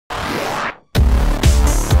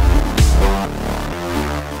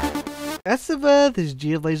Estiva, this is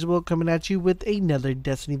GRIMOIRE coming at you with another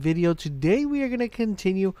Destiny video. Today we are going to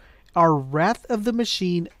continue our Wrath of the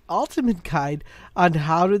Machine Ultimate Guide on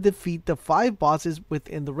how to defeat the 5 bosses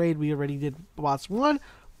within the raid. We already did Boss 1,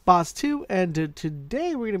 Boss 2, and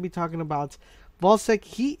today we're going to be talking about VOSIK.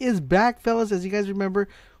 He is back, fellas. As you guys remember,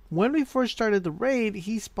 when we first started the raid,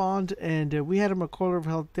 he spawned and we had him a quarter of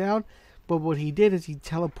health down, but what he did is he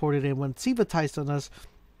teleported and went Sivatized on us.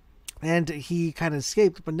 And he kind of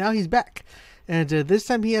escaped, but now he's back. And this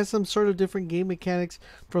time he has some sort of different game mechanics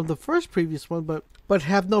from the previous one, but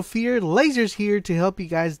have no fear, Laser's here to help you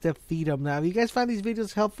guys defeat him. Now, if you guys find these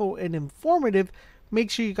videos helpful and informative, make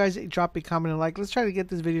sure you guys drop a comment and like. Let's try to get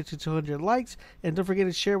this video to 200 likes, and don't forget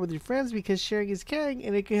to share with your friends because sharing is caring,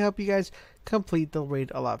 and it can help you guys complete the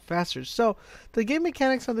raid a lot faster. So the game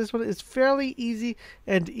mechanics on this one is fairly easy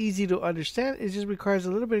and easy to understand. It just requires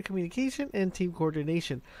a little bit of communication and team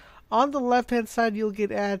coordination. On the left hand side you'll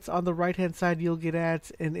get ads, on the right hand side you'll get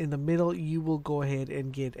ads, and in the middle you will go ahead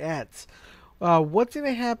and get ads. What's going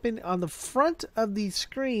to happen on the front of the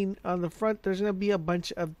screen, on the front there's going to be a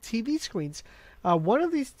bunch of TV screens. One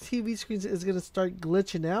of these TV screens is going to start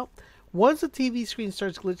glitching out. Once the TV screen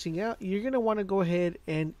starts glitching out, you're going to want to go ahead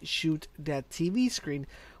and shoot that TV screen.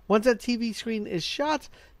 Once that TV screen is shot,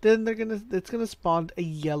 then it's gonna spawn a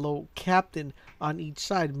yellow captain on each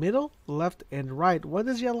side, middle, left, and right. When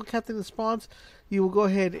this yellow captain spawns, you will go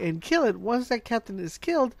ahead and kill it. Once that captain is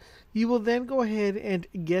killed, you will then go ahead and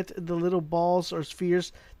get the little balls or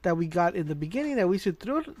spheres that we got in the beginning that we should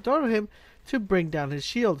throw at him to bring down his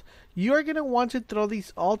shield. You are gonna want to throw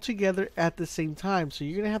these all together at the same time. So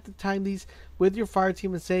you're gonna have to time these with your fire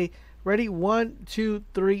team and say, ready, 1, 2,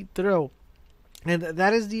 3, throw. And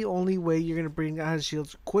that is the only way you're going to bring out his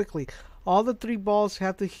shields quickly. All the 3 balls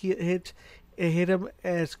have to hit him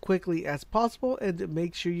as quickly as possible, and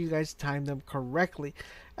make sure you guys time them correctly.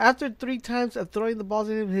 After 3 times of throwing the balls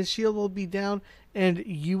at him, his shield will be down and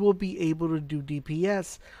you will be able to do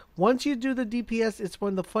DPS. Once you do the DPS, it's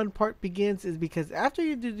when the fun part begins, is because after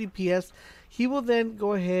you do DPS, he will then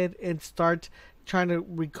go ahead and start trying to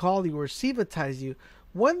recall you or Sivatize you.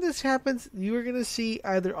 When this happens, you are going to see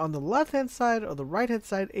either on the left hand side or the right hand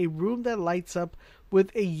side a room that lights up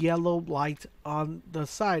with a yellow light on the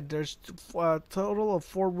side. There's a total of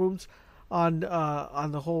 4 rooms on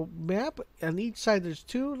the whole map. On each side there's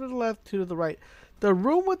 2 to the left, 2 to the right. The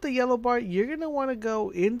room with the yellow bar, you're going to want to go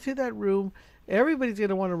into that room. Everybody's going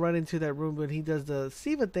to want to run into that room when he does the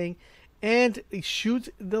Siva thing and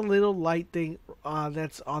shoot the little light thing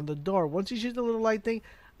that's on the door. Once you shoot the little light thing,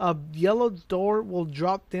 a yellow door will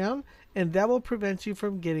drop down, and that will prevent you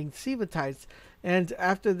from getting Sivatized. And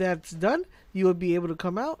after that's done, you will be able to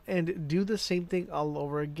come out and do the same thing all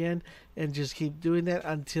over again, and just keep doing that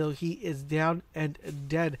until he is down and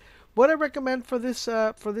dead. What I recommend for this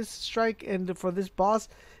strike and for this boss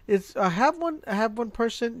is have one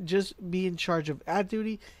person just be in charge of ad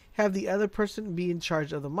duty, have the other person be in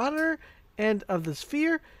charge of the monitor and of the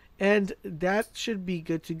sphere, and that should be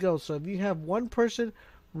good to go. So if you have one person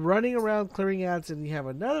running around clearing ads, and you have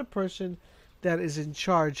another person that is in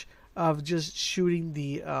charge of just shooting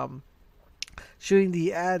the ads.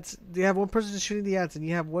 You have one person shooting the ads, and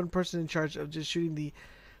you have one person in charge of just shooting the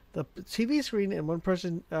TV screen, and one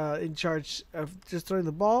person in charge of just throwing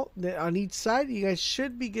the ball on each side. You guys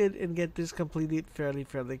should be good and get this completed fairly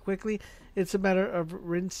quickly. It's a matter of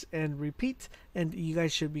rinse and repeat, and you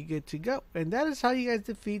guys should be good to go. And that is how you guys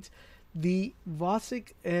defeat the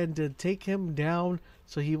VOSIK and take him down,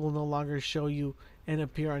 so he will no longer show you and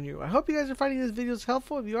appear on you. I hope you guys are finding this videos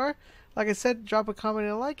helpful. If you are, like I said, drop a comment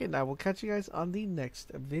and a like, and I will catch you guys on the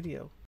next video.